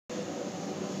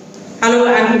Hello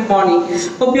and good morning.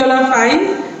 Hope you all are fine.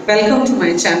 Welcome to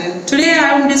my channel. Today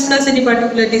I will discuss any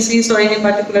particular disease or any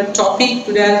particular topic.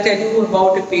 Today I will tell you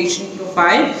about a patient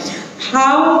profile.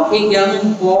 How a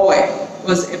young boy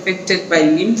was affected by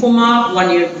lymphoma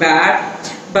 1 year back,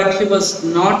 but he was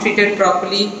not treated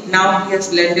properly. Now he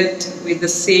has landed with the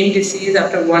same disease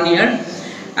after 1 year.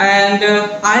 And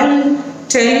I'll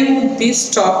tell you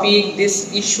this topic,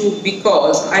 this issue,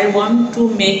 because I want to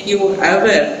make you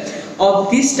aware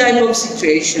of this type of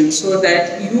situation so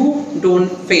that you don't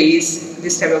face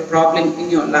this type of problem in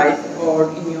your life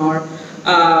or in your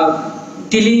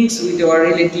dealings with your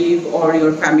relative or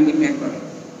your family member.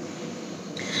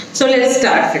 So let's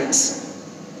start, friends.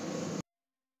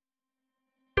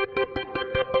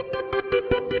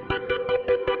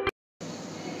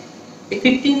 A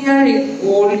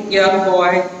 15-year-old young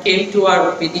boy came to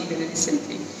our OPD very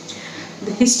recently.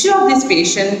 The history of this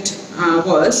patient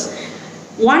was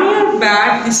 1 year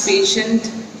back. This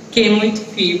patient came with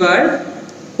fever,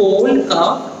 cold,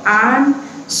 cough, and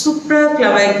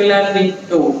supraclavicular lymph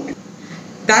node.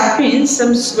 That means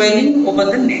some swelling over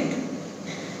the neck.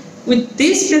 With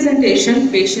this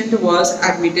presentation, patient was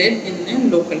admitted in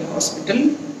a local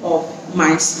hospital of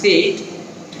my state.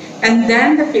 And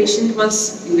then the patient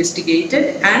was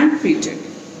investigated and treated.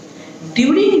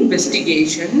 During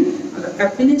investigation, the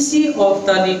affinity of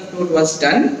the lymph node was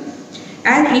done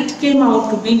and it came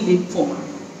out to be lymphoma.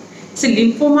 So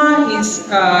lymphoma is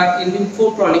a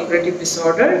lymphoproliferative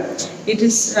disorder. It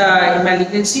is a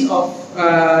malignancy of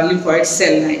lymphoid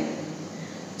cell line.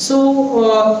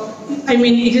 So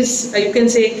it is, you can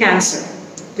say, cancer.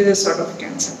 It is a sort of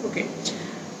cancer. Okay.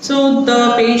 So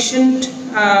the patient,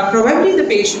 probably the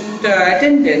patient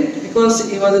attendant, because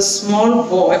he was a small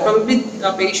boy, probably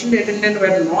the patient attendant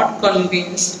were not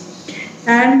convinced,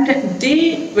 and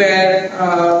they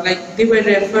were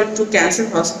referred to cancer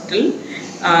hospital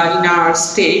in our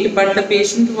state, but the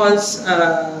patient was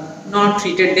not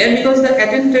treated there because the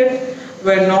attendant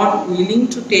were not willing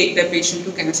to take the patient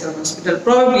to cancer hospital.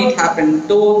 Probably it happened,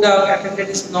 though the attendant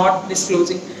is not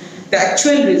disclosing the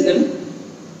actual reason.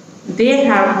 They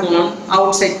have gone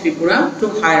outside Tripura to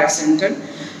higher center.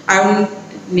 I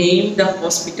won't name the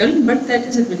hospital, but that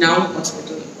is a renowned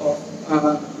hospital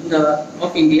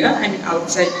of India,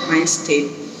 outside my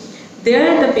state.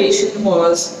 There the patient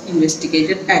was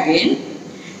investigated again,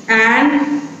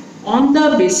 and on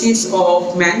the basis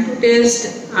of Mantoux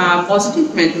test,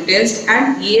 positive Mantoux test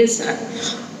and ESR,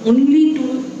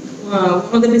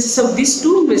 on the basis of these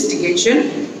two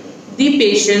investigations, the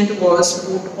patient was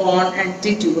put on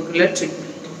anti-tubercular treatment.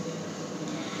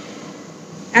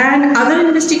 And other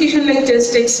investigation like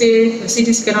chest Xray,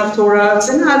 CT scan of thorax,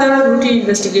 and other routine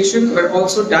investigations were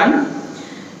also done.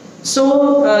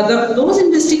 So those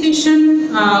investigations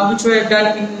which were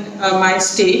done in my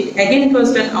state, again it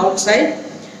was done outside,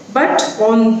 but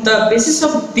on the basis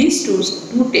of these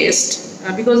two tests,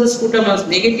 because the sputum was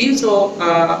negative, so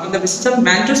on the basis of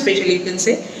Mantoux especially, you can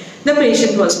say, the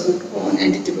patient was put on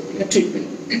anti-tubercular treatment.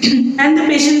 And the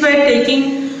patient were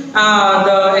taking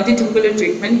the anti-tubercular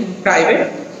treatment in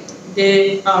private.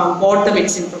 They bought the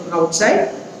medicine from outside.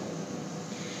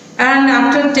 And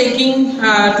after taking 2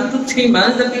 to 3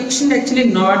 months, the patient actually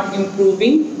not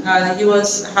improving. He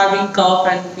was having cough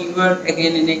and fever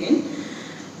again and again.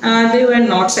 They were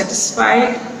not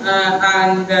satisfied,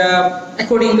 and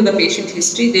according to the patient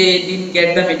history, they didn't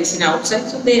get the medicine outside,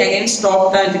 so they again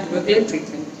stopped the anti-tubercular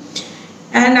treatment.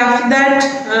 And after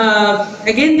that,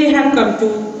 again they have come to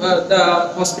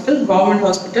the hospital, government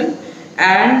hospital,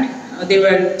 and they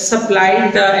were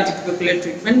supplied the anti-tubercular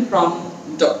treatment from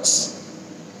DOTS.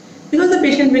 Because the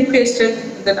patient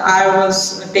requested that I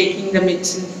was taking the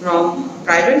medicine from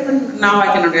private, but now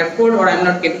I cannot afford or I am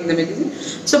not getting the medicine,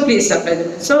 so please supply the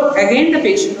medicine. So again the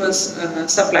patient was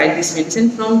supplied this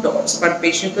medicine from DOTS, but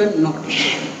patient were not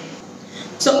improving.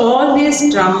 So all this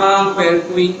drama were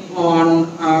going on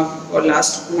for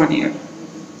last 1 year.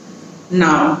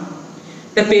 Now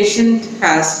the patient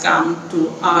has come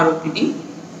to our OPD.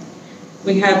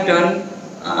 We have done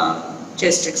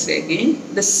chest X-ray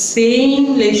again. The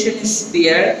same lesion is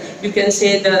there. You can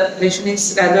say the lesion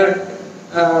is rather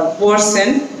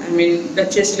worsened. The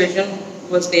chest lesion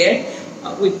was there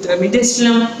with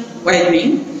mediastinum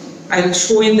widening. I will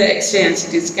show in the X-ray and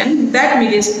CT scan. That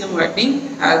mediastinum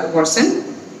widening has worsened,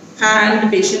 and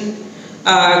patient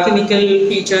clinical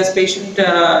features, patient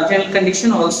general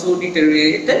condition also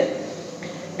deteriorated.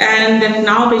 And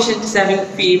now patient is having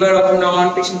fever off and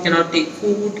on, patient cannot take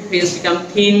food, he has become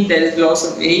thin, there is loss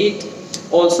of weight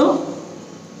also.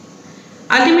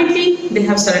 Ultimately, they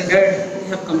have surrendered, they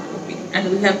have come to OP, and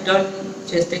we have done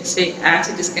chest X-ray and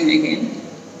CT scan again.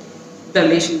 The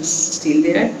lesion is still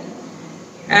there.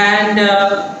 and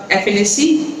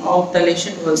FNAC of the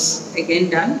lesion was again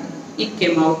done. It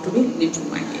came out to be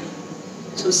lymphoma again.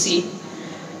 So see,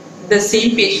 the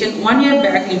same patient 1 year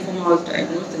back lymphoma was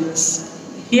diagnosed in this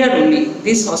here only,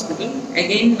 this hospital.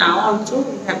 Again now also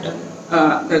we have done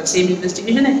the same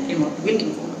investigation and it came out to be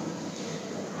lymphoma.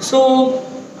 So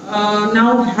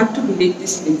now we have to believe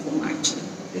this lymphoma actually.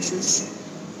 This is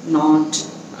not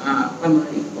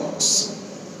pulmonary cause.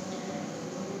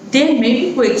 There may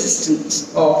be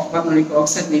coexistence of pulmonary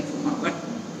cause and lymphoma, but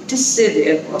it is a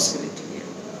rare possibility here.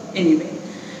 Anyway,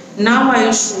 now I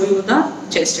will show you the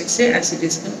chest X-ray and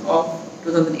CT scan of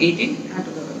 2018 and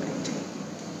 2019.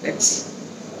 Let's see.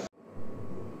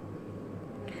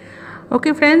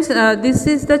 Okay friends, this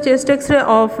is the chest X-ray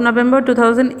of November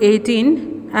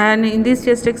 2018, and in this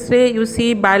chest X-ray you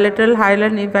see bilateral hilar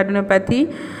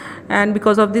lymphadenopathy, and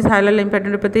because of this hilar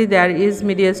lymphadenopathy there is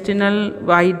mediastinal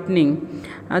widening.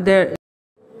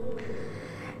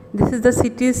 This is the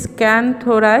CT scan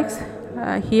thorax.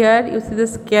 Here you see the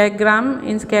scagram.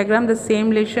 In scagram the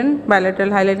same lesion, bilateral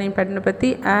hilar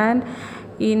lymphadenopathy, and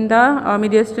in the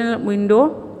mediastinal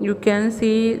window you can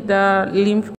see the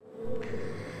lymph.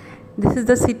 This is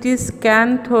the CT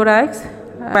scan thorax,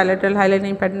 bilateral hilar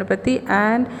lymphadenopathy,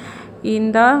 and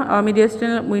in the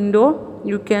mediastinal window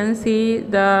you can see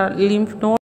the lymph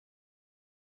node.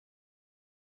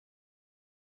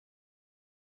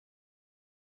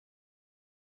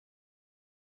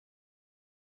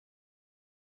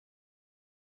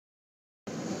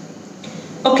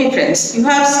 Okay friends, you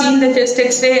have seen the chest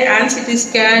X-ray and CT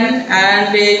scan,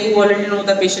 and you already know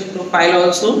the patient profile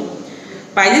also.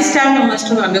 By this time you must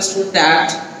have understood that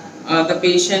the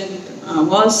patient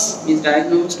was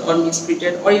misdiagnosed or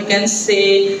mistreated, or you can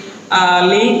say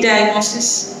late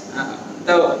diagnosis.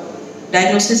 The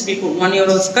diagnosis before 1 year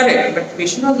was correct, but the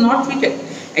patient was not treated.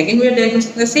 Again we are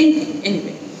diagnosing the same thing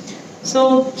anyway.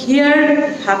 So here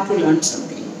we have to learn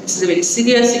something. This is a very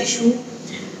serious issue.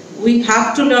 We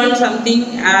have to learn something,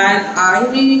 and I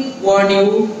will warn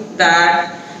you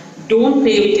that don't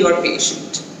play with your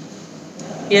patient.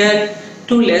 Here,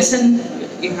 two lessons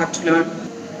you have to learn.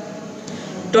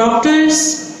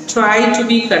 Doctors try to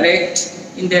be correct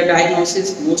in their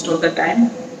diagnosis most of the time,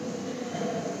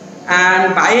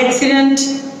 and by accident,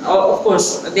 of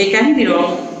course, they can be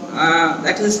wrong.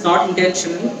 That is not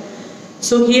intentional.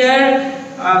 So here,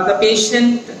 the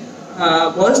patient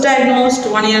was diagnosed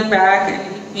 1 year back,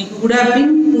 and he would have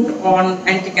been put on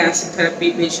anti-cancer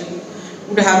therapy. Patient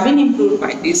would have been improved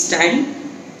by this time.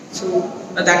 So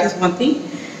that is one thing.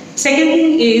 Second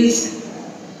thing is,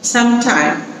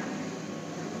 sometimes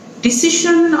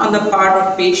decision on the part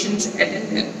of patient's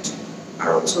attendant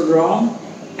are also wrong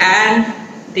and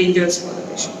dangerous for the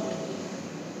patient.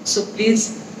 So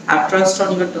please have trust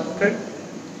on your doctor.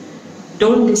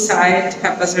 Don't decide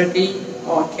haphazardly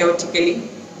or chaotically.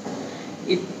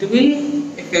 It will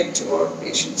affect your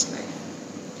patient's life.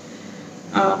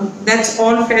 That's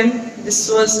all friends. This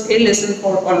was a lesson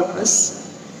for all of us.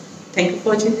 Thank you for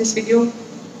watching this video.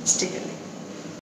 Stay healthy.